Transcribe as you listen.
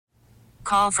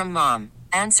Call from mom.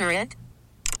 Answer it.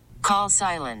 Call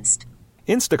silenced.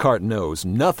 Instacart knows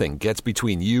nothing gets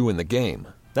between you and the game.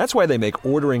 That's why they make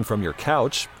ordering from your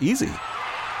couch easy.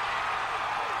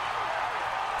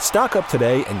 Stock up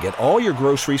today and get all your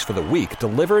groceries for the week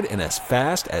delivered in as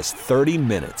fast as 30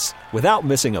 minutes without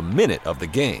missing a minute of the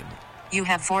game. You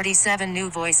have 47 new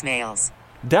voicemails.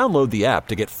 Download the app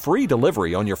to get free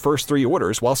delivery on your first 3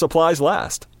 orders while supplies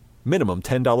last. Minimum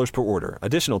 $10 per order.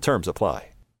 Additional terms apply.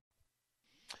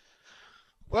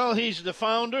 Well, he's the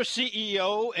founder,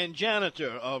 CEO, and janitor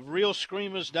of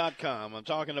RealScreamers.com. I'm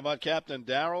talking about Captain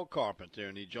Daryl Carpenter,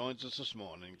 and he joins us this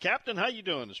morning. Captain, how you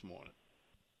doing this morning?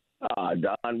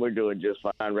 Don, we're doing just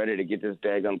fine. Ready to get this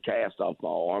daggum cast off my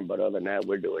arm, but other than that,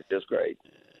 we're doing just great.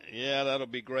 Yeah, that'll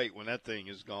be great when that thing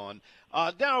is gone.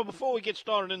 Daryl, before we get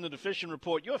started into the fishing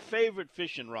report, your favorite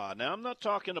fishing rod. Now, I'm not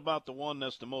talking about the one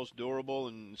that's the most durable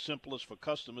and simplest for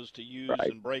customers to use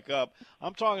and break up.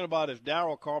 I'm talking about if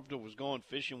Daryl Carpenter was going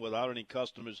fishing without any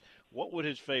customers, what would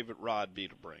his favorite rod be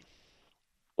to bring?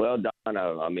 Well, Don,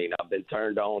 I mean, I've been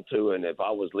turned on to, and if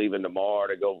I was leaving tomorrow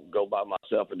to go by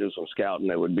myself and do some scouting,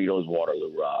 it would be those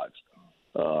Waterloo rods.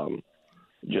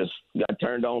 Just got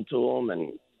turned on to them,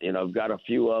 and you know, I've got a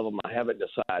few of them. I haven't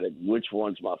decided which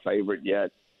one's my favorite yet.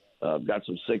 I've got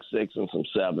some 6.6 and some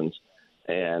 7s,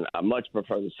 and I much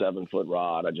prefer the 7-foot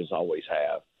rod. I just always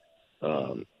have.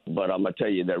 But I'm going to tell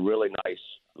you, they're really nice,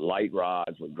 light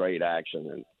rods with great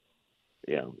action. And,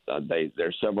 you know,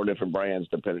 there's several different brands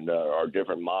or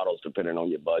different models depending on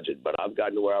your budget. But I've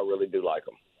gotten to where I really do like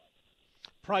them.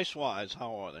 Price-wise,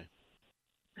 how are they?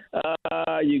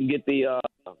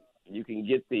 You can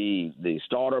get the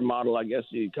starter model, I guess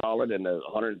you call it, in the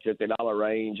 $150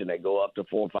 range, and they go up to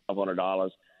 $400 or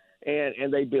 $500,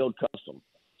 and they build custom.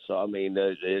 So I mean,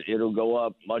 it'll go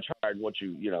up much higher than what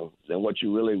you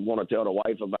really want to tell the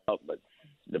wife about, but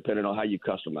depending on how you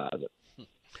customize it.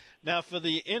 Now, for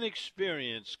the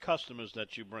inexperienced customers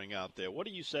that you bring out there, what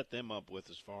do you set them up with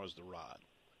as far as the rod?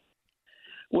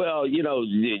 Well, you know,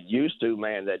 it used to,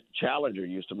 man, that Challenger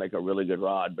used to make a really good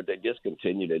rod, but they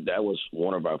discontinued it. That was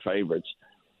one of our favorites.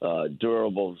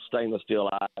 Durable stainless steel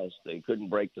eyes. They couldn't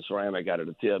break the ceramic out of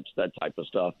the tips, that type of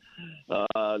stuff.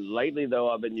 Lately, though,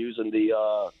 I've been using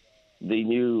the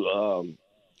new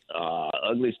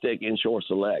Ugly Stick Inshore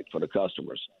Select for the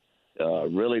customers.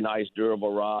 Really nice,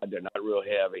 durable rod. They're not real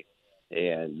heavy,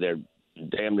 and they're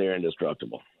damn near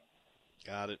indestructible.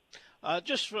 Got it.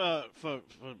 Just for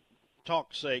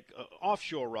talk's sake,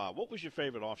 offshore rod. What was your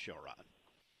favorite offshore rod?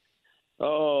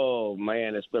 Oh,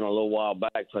 man, it's been a little while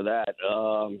back for that.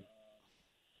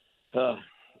 Don,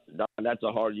 that's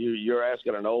a hard. You're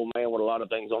asking an old man with a lot of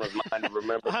things on his mind to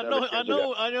remember. I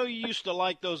know. You used to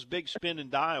like those big spin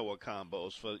and Daiwa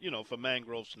combos for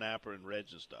mangrove snapper and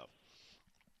reds and stuff.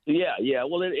 Yeah.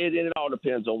 Well, it all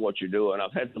depends on what you're doing.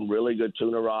 I've had some really good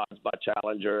tuna rods by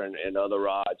Challenger and other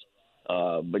rods.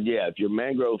 But yeah, if you're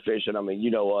mangrove fishing, I mean,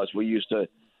 you know us. We used to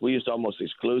almost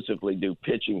exclusively do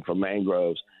pitching for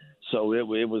mangroves. So it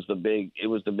was the big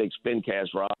spin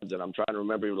cast rods, and I'm trying to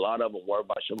remember. A lot of them were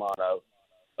by Shimano.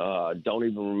 Don't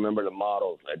even remember the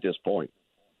model at this point.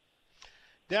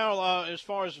 Daryl, as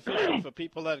far as the fishing for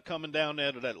people that are coming down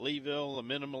there to that Leeville, the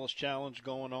Minimalist Challenge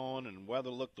going on, and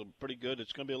weather looked pretty good.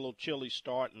 It's going to be a little chilly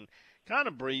start and kind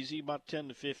of breezy, about 10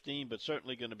 to 15, but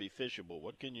certainly going to be fishable.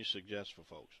 What can you suggest for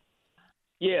folks?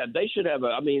 Yeah, they should have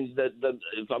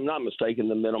if I'm not mistaken,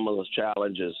 the Minimalist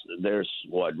Challenges, there's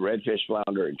redfish,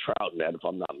 flounder, and trout in that, if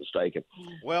I'm not mistaken.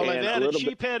 Well, they've added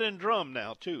sheephead and drum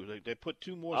now, too. They put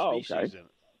 2 more species in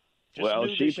it. Well,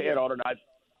 sheephead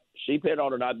ought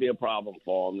to not be a problem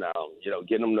for them now. You know,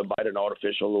 getting them to bite an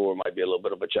artificial lure might be a little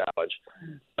bit of a challenge.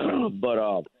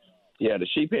 But, yeah, the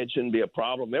sheephead shouldn't be a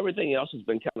problem. Everything else has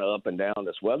been kind of up and down.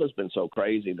 This weather's been so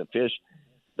crazy. The fish,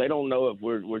 they don't know if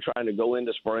we're trying to go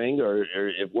into spring or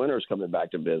if winter's coming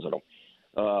back to visit them.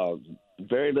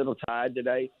 Very little tide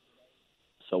today,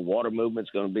 so water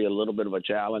movement's going to be a little bit of a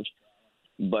challenge.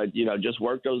 But, you know, just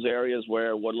work those areas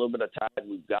where what little bit of tide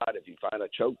we've got, if you find a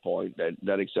choke point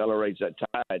that accelerates that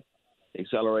tide,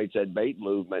 accelerates that bait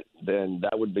movement, then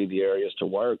that would be the areas to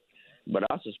work. But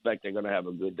I suspect they're going to have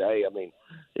a good day. I mean,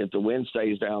 if the wind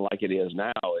stays down like it is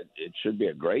now, it should be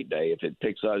a great day. If it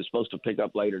picks up, it's supposed to pick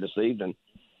up later this evening.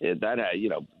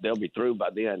 They'll be through by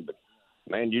then. But,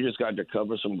 man, you just got to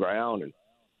cover some ground, and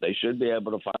they should be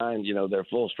able to find, their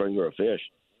full stringer of fish.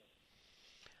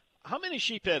 How many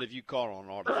sheephead have you caught on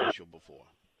artificial before?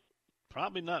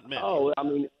 Probably not many. Oh, I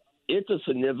mean, it's a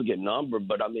significant number,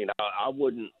 but, I mean, I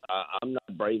wouldn't – I'm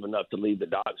not brave enough to leave the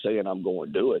dock saying I'm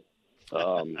going to do it.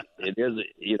 It is,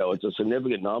 it's a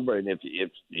significant number, and if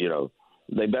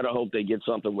they better hope they get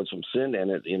something with some sin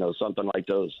in it, something like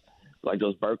those like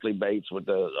those Berkeley baits or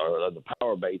the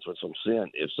power baits with some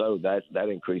scent. If so, that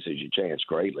increases your chance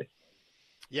greatly.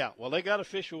 Yeah, well, they got to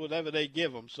fish with whatever they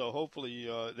give them, so hopefully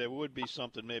there would be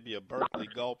something, maybe a Berkeley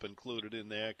gulp included in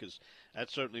there, because that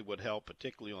certainly would help,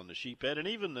 particularly on the sheephead and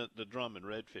even the drum and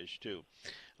redfish, too.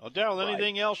 Darrell,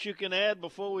 anything else you can add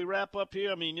before we wrap up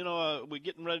here? I mean, we're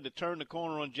getting ready to turn the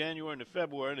corner on January into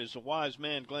February, and as a wise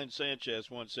man, Glenn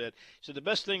Sanchez, once said, the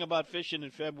best thing about fishing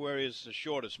in February is the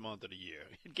shortest month of the year.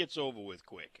 It gets over with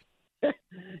quick.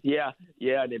 Yeah,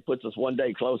 and it puts us one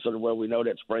day closer to where we know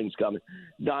that spring's coming.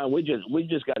 Don, we just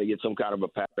got to get some kind of a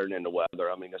pattern in the weather.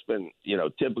 I mean, it's been,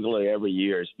 typically every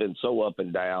year it's been so up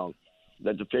and down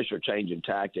that the fish are changing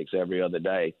tactics every other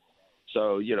day.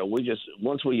 So,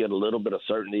 once we get a little bit of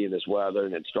certainty in this weather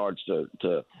and it starts to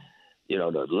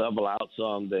level out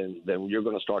some, then you're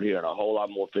going to start hearing a whole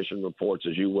lot more fishing reports,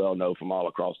 as you well know, from all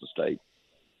across the state.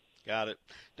 Got it.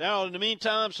 Darrell, in the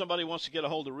meantime, somebody wants to get a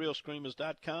hold of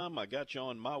RealScreamers.com. I got you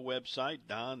on my website,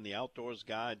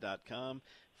 DonTheOutdoorsGuy.com.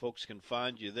 Folks can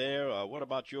find you there. What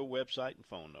about your website and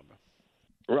phone number?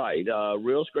 Right,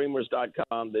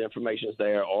 RealScreamers.com. The information is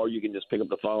there, or you can just pick up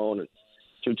the phone at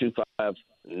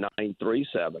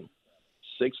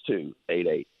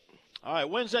 225-937-6288. All right,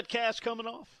 when's that cast coming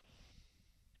off?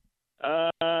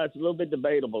 It's a little bit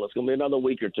debatable. It's going to be another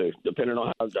week or two, depending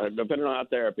on how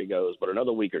therapy goes, but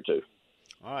another week or two.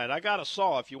 All right, I got a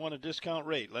saw. If you want a discount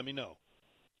rate, let me know.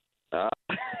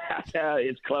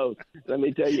 It's close. Let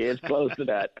me tell you, it's close to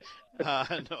that.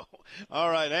 I know. All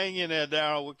right, hang in there,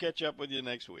 Darrell. We'll catch up with you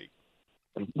next week.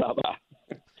 Bye-bye.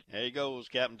 There he goes,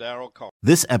 Captain Darrell Carr.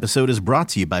 This episode is brought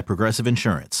to you by Progressive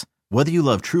Insurance. Whether you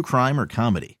love true crime or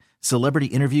comedy, celebrity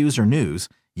interviews or news,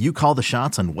 you call the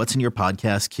shots on what's in your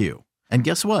podcast queue. And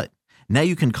guess what? Now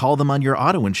you can call them on your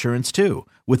auto insurance, too,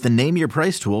 with the Name Your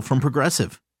Price tool from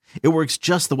Progressive. It works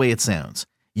just the way it sounds.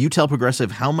 You tell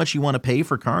Progressive how much you want to pay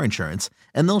for car insurance,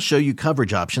 and they'll show you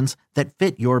coverage options that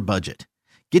fit your budget.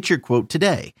 Get your quote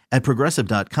today at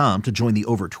Progressive.com to join the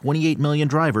over 28 million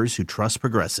drivers who trust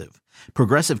Progressive.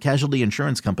 Progressive Casualty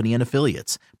Insurance Company and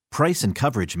Affiliates. Price and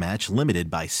coverage match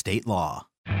limited by state law.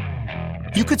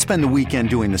 You could spend the weekend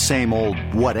doing the same old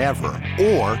whatever,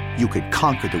 or you could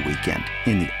conquer the weekend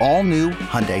in the all-new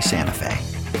Hyundai Santa Fe.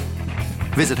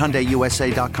 Visit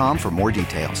HyundaiUSA.com for more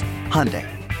details. Hyundai,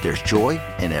 there's joy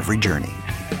in every journey.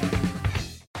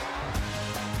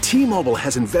 T-Mobile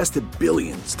has invested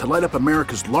billions to light up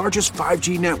America's largest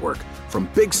 5G network,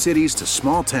 from big cities to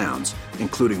small towns,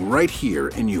 including right here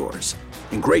in yours.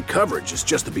 And great coverage is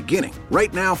just the beginning.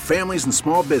 Right now, families and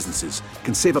small businesses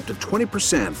can save up to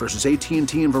 20% versus AT&T and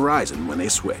Verizon when they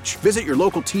switch. Visit your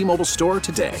local T-Mobile store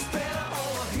today.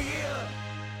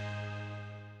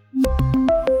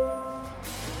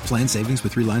 Plan savings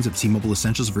with 3 lines of T-Mobile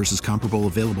Essentials versus comparable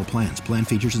available plans. Plan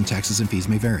features and taxes and fees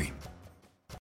may vary.